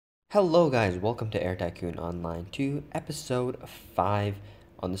Hello guys, welcome to Tycoon Online 2, episode 5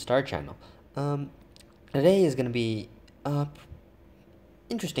 on the Star Channel. Today is going to be a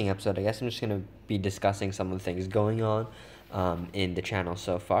interesting episode, I guess. I'm just going to be discussing some of the things going on in the channel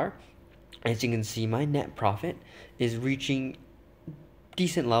so far. As you can see, my net profit is reaching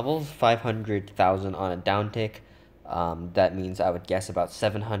decent levels, 500,000 on a downtick. That means I would guess about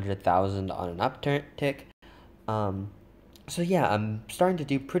 700,000 on an uptick. So yeah, I'm starting to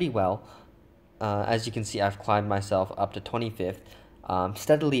do pretty well. As you can see, I've climbed myself up to 25th,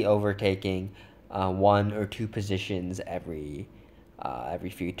 steadily overtaking one or two positions every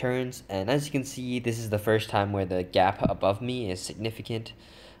few turns. And as you can see, this is the first time where the gap above me is significant.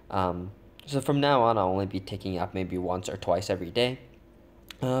 So from now on, I'll only be ticking up maybe once or twice every day.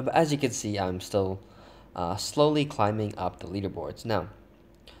 But as you can see, I'm still slowly climbing up the leaderboards. Now,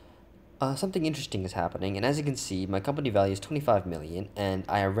 something interesting is happening, and as you can see, my company value is 25 million, and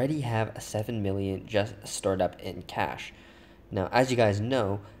I already have 7 million just stored up in cash. Now, as you guys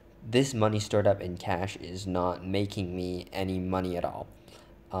know, this money stored up in cash is not making me any money at all.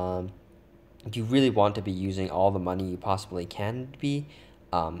 If you really want to be using all the money you possibly can be,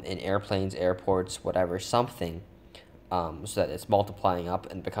 in airplanes, airports, whatever, something, so that it's multiplying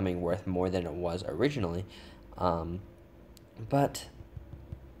up and becoming worth more than it was originally. But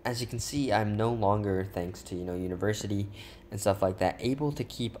as you can see, I'm no longer, thanks to university and stuff like that, able to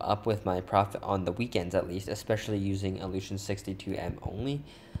keep up with my profit on the weekends at least, especially using Illusion 62M only.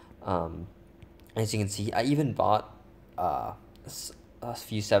 As you can see, I even bought a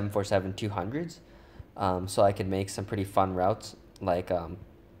few 747-200s, so I could make some pretty fun routes, like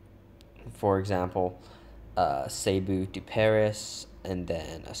for example, Cebu to Paris, and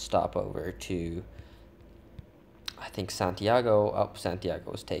then a stopover to, I think, Santiago. Oh,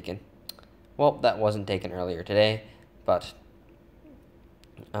 Santiago was taken. Well, that wasn't taken earlier today, but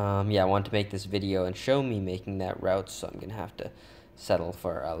yeah, I want to make this video and show me making that route, so I'm gonna have to settle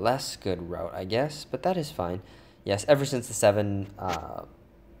for a less good route, I guess, but that is fine. Yes, ever since the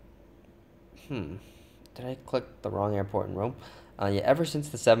did I click the wrong airport in Rome? Yeah, ever since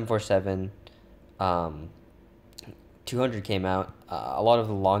the 747 200 came out, a lot of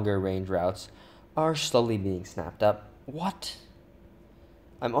the longer range routes are slowly being snapped up. What?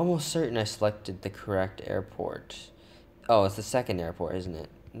 I'm almost certain I selected the correct airport. Oh, it's the second airport, isn't it?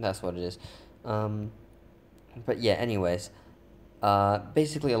 That's what it is. But yeah, anyways.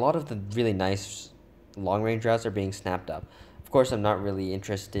 Basically, a lot of the really nice long-range routes are being snapped up. Of course, I'm not really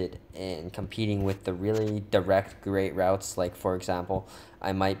interested in competing with the really direct, great routes. Like, for example,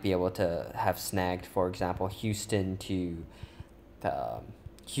 I might be able to have snagged, for example, Houston to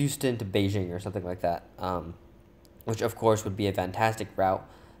Beijing or something like that, which of course would be a fantastic route,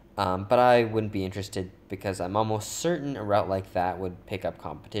 but I wouldn't be interested because I'm almost certain a route like that would pick up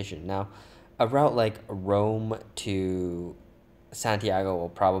competition. Now, a route like Rome to Santiago will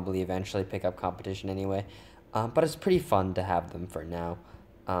probably eventually pick up competition anyway, but it's pretty fun to have them for now.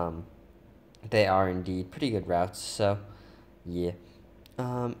 They are indeed pretty good routes, so yeah.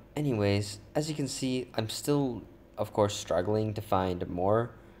 Anyways, as you can see, I'm still, of course, struggling to find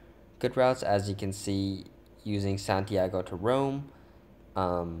more good routes. As you can see, using Santiago to Rome,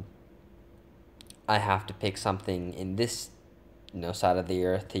 I have to pick something in this side of the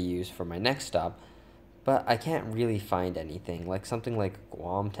earth to use for my next stop, but I can't really find anything. Like something like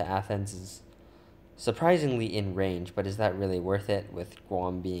Guam to Athens is surprisingly in range, but is that really worth it with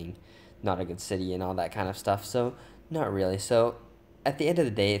Guam being not a good city and all that kind of stuff? So not really. So at the end of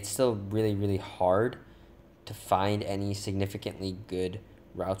the day, it's still really, really hard to find any significantly good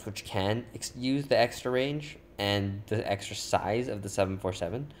routes which can use the extra range and the extra size of the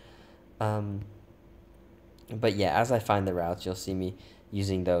 747. But yeah, as I find the routes, you'll see me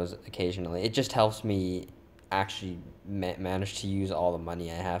using those occasionally. It just helps me actually manage to use all the money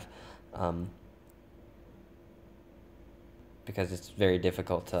I have, because it's very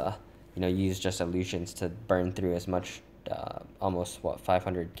difficult to use just illusions to burn through as much, almost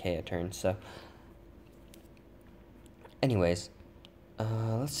 500k a turn. So anyways,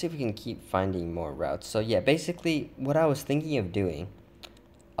 let's see if we can keep finding more routes. So yeah, basically what I was thinking of doing,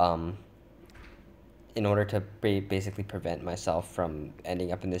 in order to basically prevent myself from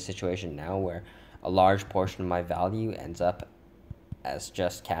ending up in this situation now where a large portion of my value ends up as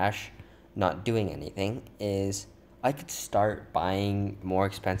just cash, not doing anything, is I could start buying more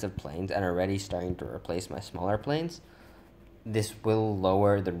expensive planes and already starting to replace my smaller planes. This will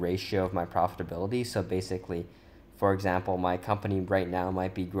lower the ratio of my profitability. So basically, for example, my company right now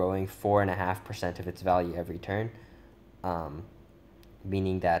might be growing 4.5% of its value every turn,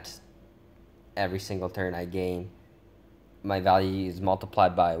 meaning that every single turn I gain my value is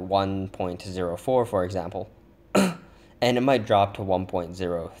multiplied by 1.04, for example, and it might drop to 1.03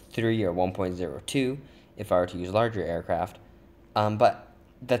 or 1.02 if I were to use larger aircraft, but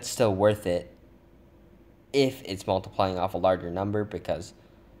that's still worth it if it's multiplying off a larger number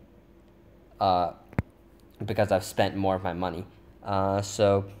uh, because I've spent more of my money.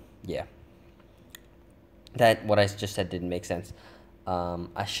 So yeah, that what I just said didn't make sense.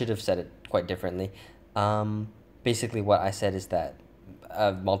 I should have said it quite differently. Basically, what I said is that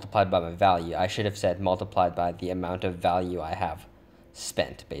multiplied by my value. I should have said multiplied by the amount of value I have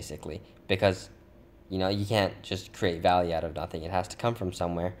spent, basically, because you can't just create value out of nothing. It has to come from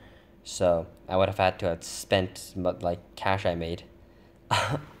somewhere. So I would have had to have spent like cash I made.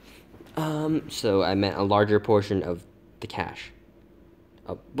 So I meant a larger portion of the cash.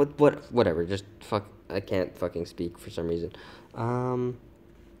 Whatever. Just fuck. I can't fucking speak for some reason.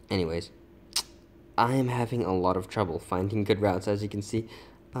 Anyways, I am having a lot of trouble finding good routes, as you can see.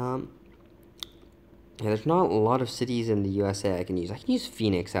 Yeah, there's not a lot of cities in the USA I can use. I can use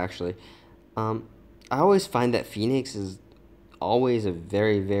Phoenix, actually. I always find that Phoenix is always a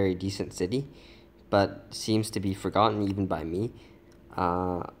very, very decent city, but seems to be forgotten even by me.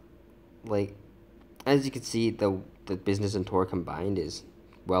 Like, as you can see, the business and tour combined is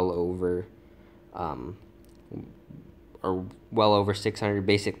well over, or well over 600,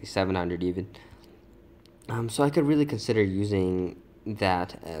 basically 700 even. So I could really consider using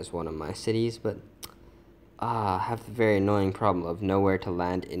that as one of my cities, but I have the very annoying problem of nowhere to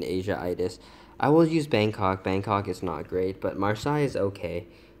land in Asia-itis. I will use Bangkok. Bangkok is not great, but Marseille is okay.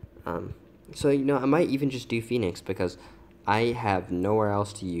 So, I might even just do Phoenix because I have nowhere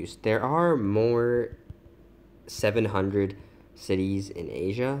else to use. There are more 700 cities in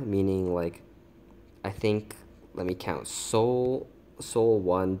Asia, meaning, like, I think, let me count, Seoul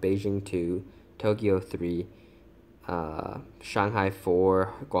 1, Beijing 2, Tokyo 3, Shanghai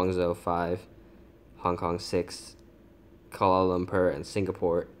 4, Guangzhou 5, Hong Kong 6, Kuala Lumpur, and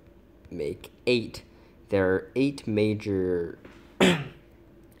Singapore make 8. There are 8 major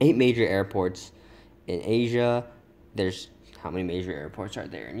 8 major airports in Asia. There's how many major airports are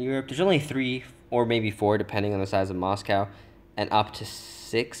there in Europe? There's only 3 or maybe 4 depending on the size of Moscow, and up to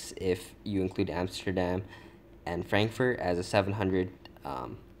 6 if you include Amsterdam and Frankfurt as a 700.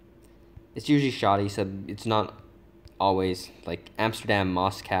 It's usually shoddy, so it's not always like Amsterdam,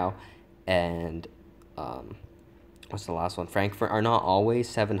 Moscow, and what's the last one? Frankfurt are not always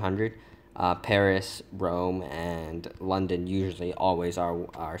 700. Paris, Rome, and London usually always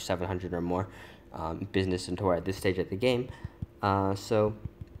are 700 or more. Business and tour at this stage of the game. So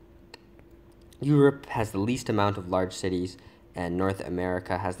Europe has the least amount of large cities, and North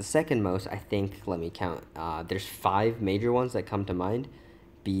America has the second most. I think, let me count. There's 5 major ones that come to mind,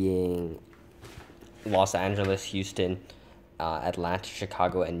 being Los Angeles, Houston, Atlanta,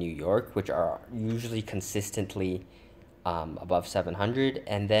 Chicago, and New York, which are usually consistently above 700.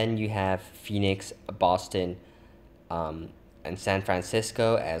 And then you have Phoenix, Boston, and San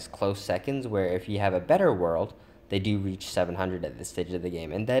Francisco as close seconds, where if you have a better world, they do reach 700 at this stage of the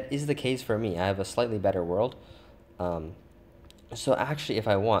game. And that is the case for me. I have a slightly better world. So actually, if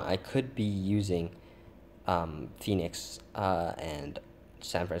I want, I could be using Phoenix and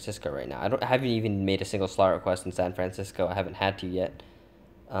San Francisco right now. I haven't even made a single slot request in San Francisco. I haven't had to yet.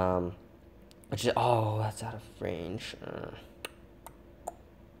 Which is, that's out of range.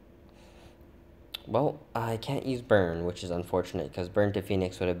 Well, I can't use Burn, which is unfortunate, because Burn to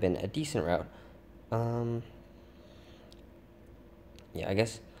Phoenix would have been a decent route. Yeah, I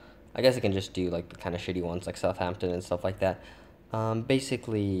guess I can just do like the kind of shitty ones like Southampton and stuff like that.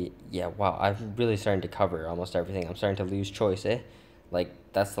 Basically, yeah, wow, I'm really starting to cover almost everything. I'm starting to lose choice, eh? Like,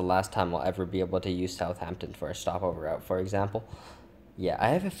 that's the last time I'll ever be able to use Southampton for a stopover route, for example. Yeah, I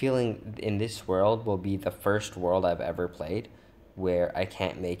have a feeling in this world will be the first world I've ever played where I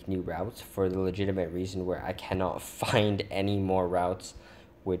can't make new routes for the legitimate reason where I cannot find any more routes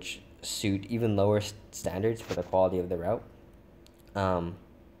which suit even lower standards for the quality of the route. I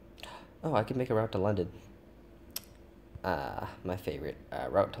could make a route to London. My favorite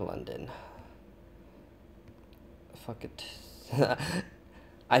route to London. Fuck it.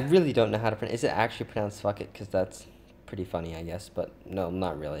 I really don't know how to pronounce. Is it actually pronounced fuck it? Because that's pretty funny, I guess. But no,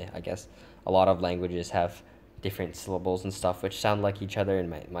 not really. I guess a lot of languages have different syllables and stuff which sound like each other and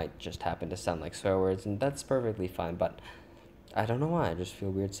might just happen to sound like swear words, and that's perfectly fine. But I don't know why. I just feel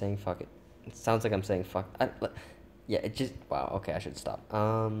weird saying fuck it. It sounds like I'm saying fuck. Yeah, it just, wow. Okay, I should stop.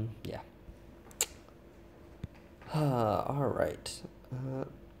 Yeah. All right.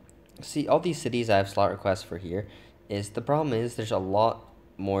 See, all these cities I have slot requests for here. The problem is there's a lot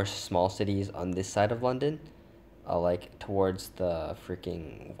more small cities on this side of London, like towards the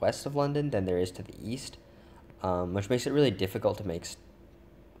freaking west of London than there is to the east, which makes it really difficult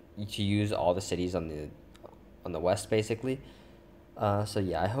to use all the cities on the west basically. So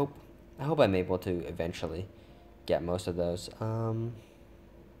yeah, I hope I'm able to eventually get most of those.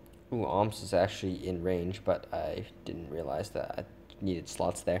 Ooh, Omps is actually in range, but I didn't realize that I needed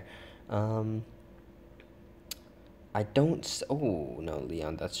slots there. Um, I don't. Oh no,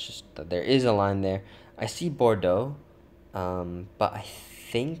 Leon. That's just there is a line there. I see Bordeaux, but I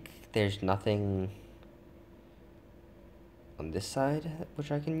think there's nothing on this side which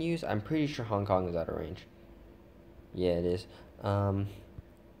I can use. I'm pretty sure Hong Kong is out of range. Yeah, it is. Um,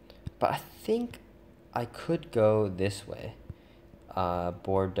 but I think I could go this way.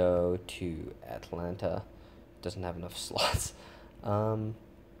 Bordeaux to Atlanta doesn't have enough slots. Um,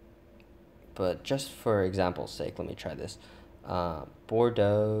 but just for example's sake, let me try this.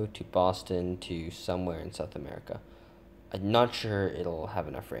 Bordeaux to Boston to somewhere in South America. I'm not sure it'll have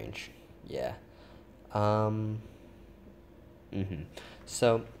enough range. Yeah. Um, mm-hmm.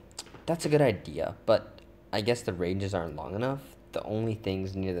 So that's a good idea, but I guess the ranges aren't long enough. The only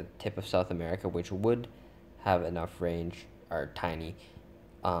things near the tip of South America which would have enough range are tiny.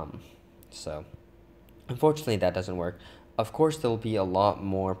 Um, so unfortunately that doesn't work. Of course, there'll be a lot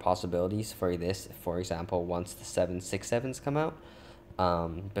more possibilities for this, for example, once the 767s come out,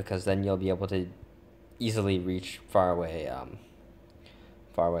 because then you'll be able to easily reach far away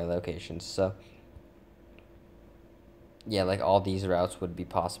locations. So yeah, like all these routes would be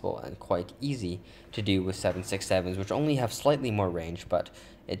possible and quite easy to do with 767s, which only have slightly more range, but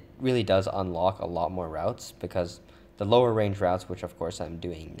it really does unlock a lot more routes because the lower range routes, which of course I'm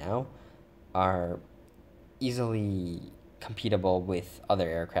doing now, are easily compatible with other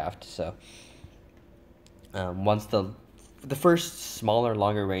aircraft. So once the first smaller,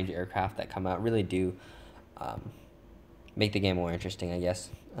 longer range aircraft that come out really do um, make the game more interesting, I guess.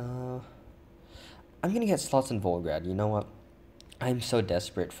 I'm gonna get slots in Volgrad. You know what? I'm so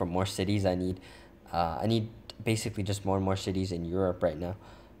desperate for more cities. I need basically just more and more cities in Europe right now.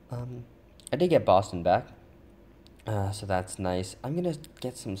 Um, I did get Boston back, so that's nice. I'm gonna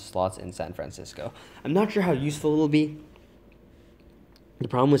get some slots in San Francisco. I'm not sure how useful it'll be. The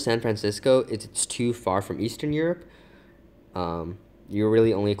problem with San Francisco is it's too far from Eastern Europe. You're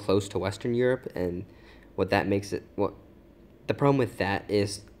really only close to Western Europe, and what the problem with that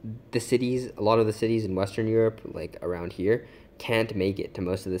is a lot of the cities in Western Europe, like around here, can't make it to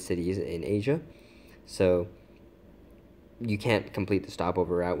most of the cities in Asia. So you can't complete the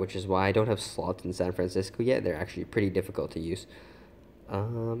stopover route, which is why I don't have slots in San Francisco yet. They're actually pretty difficult to use.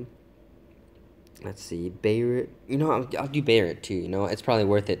 Um, let's see, Beirut. I'll do Beirut too. It's probably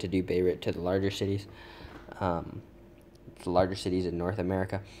worth it to do Beirut to the larger cities. Um, the larger cities in North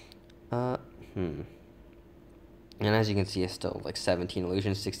America. Uh, hmm. And as you can see, it's still like 17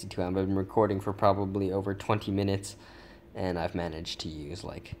 illusions, 62. I've been recording for probably over 20 minutes, and I've managed to use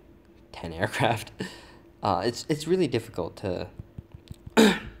like 10 aircraft. It's really difficult to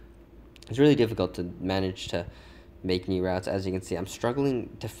it's really difficult to manage to make new routes. As you can see, I'm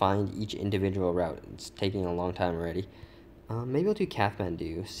struggling to find each individual route. It's taking a long time already. Maybe I'll do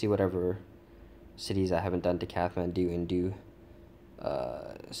Kathmandu, see whatever cities I haven't done to Kathmandu, and do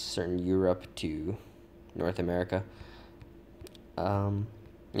certain Europe to North America.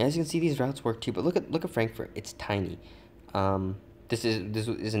 As you can see, these routes work too. But look at Frankfurt. It's tiny. This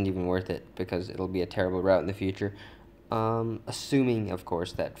isn't even worth it because it'll be a terrible route in the future. Assuming, of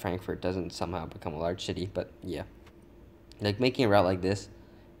course, that Frankfurt doesn't somehow become a large city. But yeah, like making a route like this.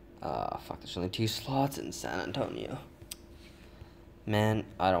 Fuck. There's only 2 slots in San Antonio. Man,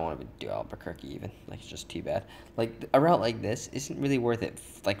 I don't want to do Albuquerque even. Like, it's just too bad. Like, a route like this isn't really worth it.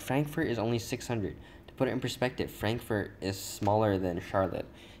 Like, Frankfurt is only 600. To put it in perspective, Frankfurt is smaller than Charlotte.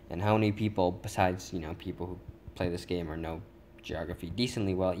 And how many people, besides, people who play this game or know geography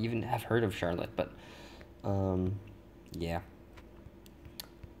decently well, even have heard of Charlotte? But, yeah.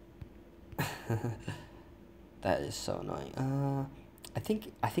 That is so annoying. I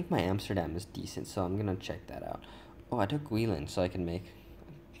think my Amsterdam is decent, so I'm gonna check that out. Oh, I took Whelan so I can make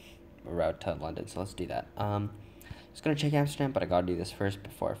a route to London, so let's do that. Just gonna check Amsterdam, but I gotta do this first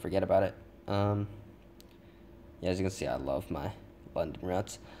before I forget about it. Yeah, as you can see, I love my London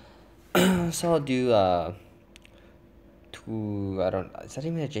routes. So I'll do, is that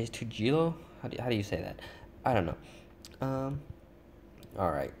even a J? Tugilo? How do you say that? I don't know.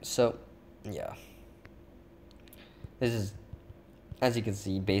 Alright, so, yeah. This is, as you can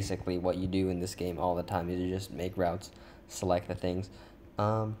see, basically what you do in this game all the time is you just make routes, select the things.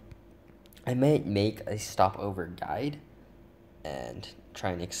 I might make a stopover guide and try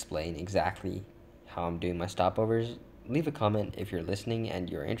and explain exactly how I'm doing my stopovers, leave a comment if you're listening and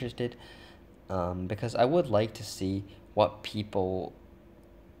you're interested, because I would like to see what people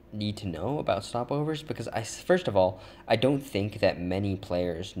need to know about stopovers, because first of all, I don't think that many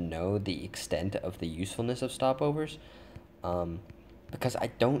players know the extent of the usefulness of stopovers, um, because I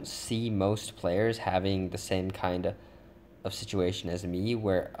don't see most players having the same kind of situation as me,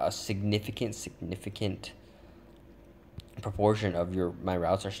 where a significant proportion of my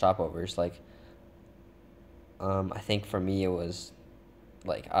routes are stopovers. Like, I think for me it was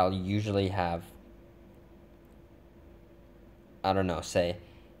like I'll usually have, I don't know, say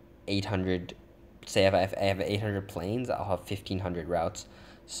 800, say if I have 800 planes, I'll have 1,500 routes.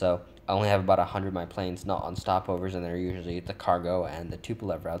 So I only have about 100 of my planes not on stopovers, and they're usually the cargo and the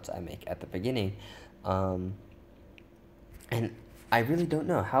Tupolev routes I make at the beginning. Um, and I really don't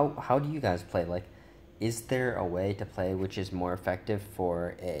know, how do you guys play? Like, is there a way to play which is more effective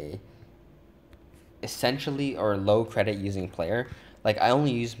for a essentially or low credit using player? Like, I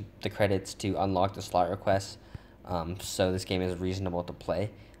only use the credits to unlock the slot requests, so this game is reasonable to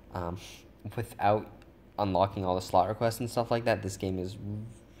play. Um, Without unlocking all the slot requests and stuff like that, this game is,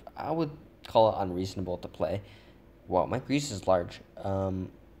 I would call it unreasonable to play. Well, my Greece is large. My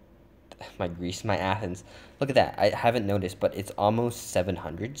Athens. Look at that. I haven't noticed, but it's almost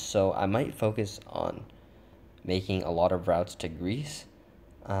 700. So I might focus on making a lot of routes to Greece.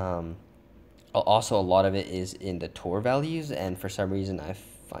 Um, Also, a lot of it is in the tour values, and for some reason, I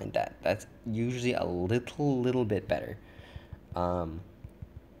find that that's usually a little bit better. Um,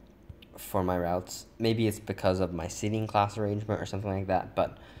 for my routes. Maybe it's because of my seating class arrangement or something like that,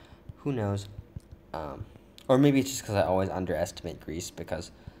 but who knows? Or maybe it's just because I always underestimate Greece,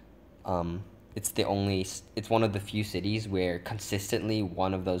 because um, it's one of the few cities where consistently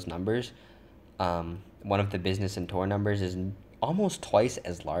one of those numbers, one of the business and tour numbers, is almost twice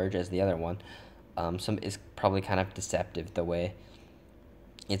as large as the other one. So it's probably kind of deceptive the way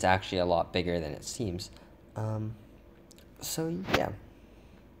it's actually a lot bigger than it seems. So yeah.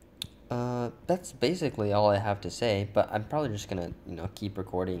 That's basically all I have to say, but I'm probably just gonna, keep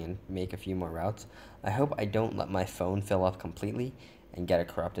recording and make a few more routes. I hope I don't let my phone fill up completely and get a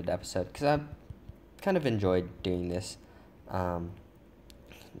corrupted episode, because I've kind of enjoyed doing this. Um,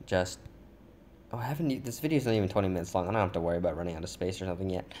 just, this video's not even 20 minutes long. I don't have to worry about running out of space or something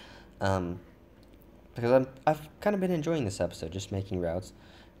yet. Because I've kind of been enjoying this episode, just making routes,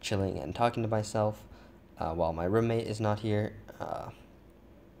 chilling and talking to myself, while my roommate is not here.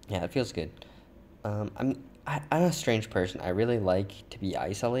 Yeah, it feels good. I'm a strange person. I really like to be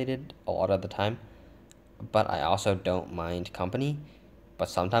isolated a lot of the time, but I also don't mind company. But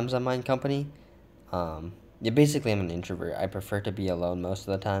sometimes I mind company. Yeah, basically, I'm an introvert. I prefer to be alone most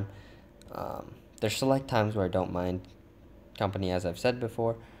of the time. There's select times where I don't mind company, as I've said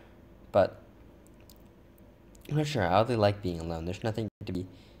before, but I'm not sure. I really like being alone. There's nothing to be.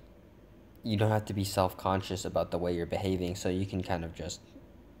 You don't have to be self-conscious about the way you're behaving, so you can kind of just,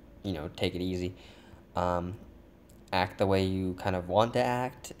 take it easy. Um, Act the way you kind of want to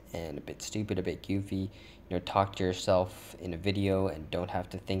act, and a bit stupid, a bit goofy. Talk to yourself in a video and don't have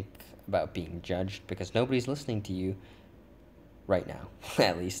to think about being judged, because nobody's listening to you right now.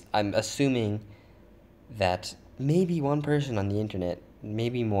 At least I'm assuming that maybe one person on the internet,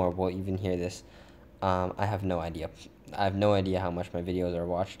 maybe more, will even hear this. I have no idea. I have no idea how much my videos are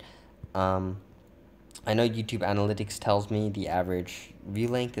watched. I know YouTube analytics tells me the average view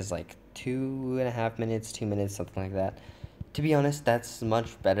length is like 2.5 minutes, 2 minutes, something like that. To be honest, that's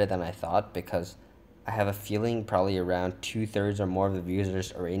much better than I thought, because I have a feeling probably around 2/3 or more of the views are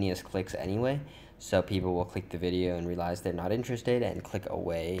just erroneous clicks anyway. So people will click the video and realize they're not interested and click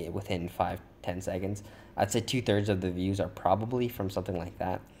away within 5-10 seconds. I'd say 2/3 of the views are probably from something like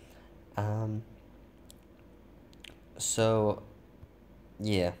that. So,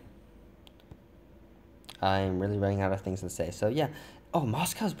 yeah. I'm really running out of things to say. So yeah. Oh,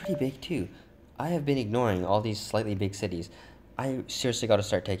 Moscow's pretty big too. I have been ignoring all these slightly big cities. I seriously got to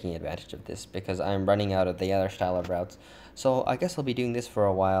start taking advantage of this, because I'm running out of the other style of routes. So I guess I'll be doing this for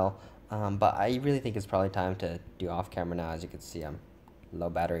a while. But I really think it's probably time to do off camera now. As you can see, I'm low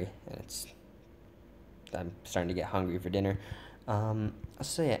battery, and I'm starting to get hungry for dinner.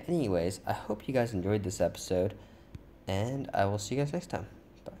 So yeah. Anyways, I hope you guys enjoyed this episode, and I will see you guys next time.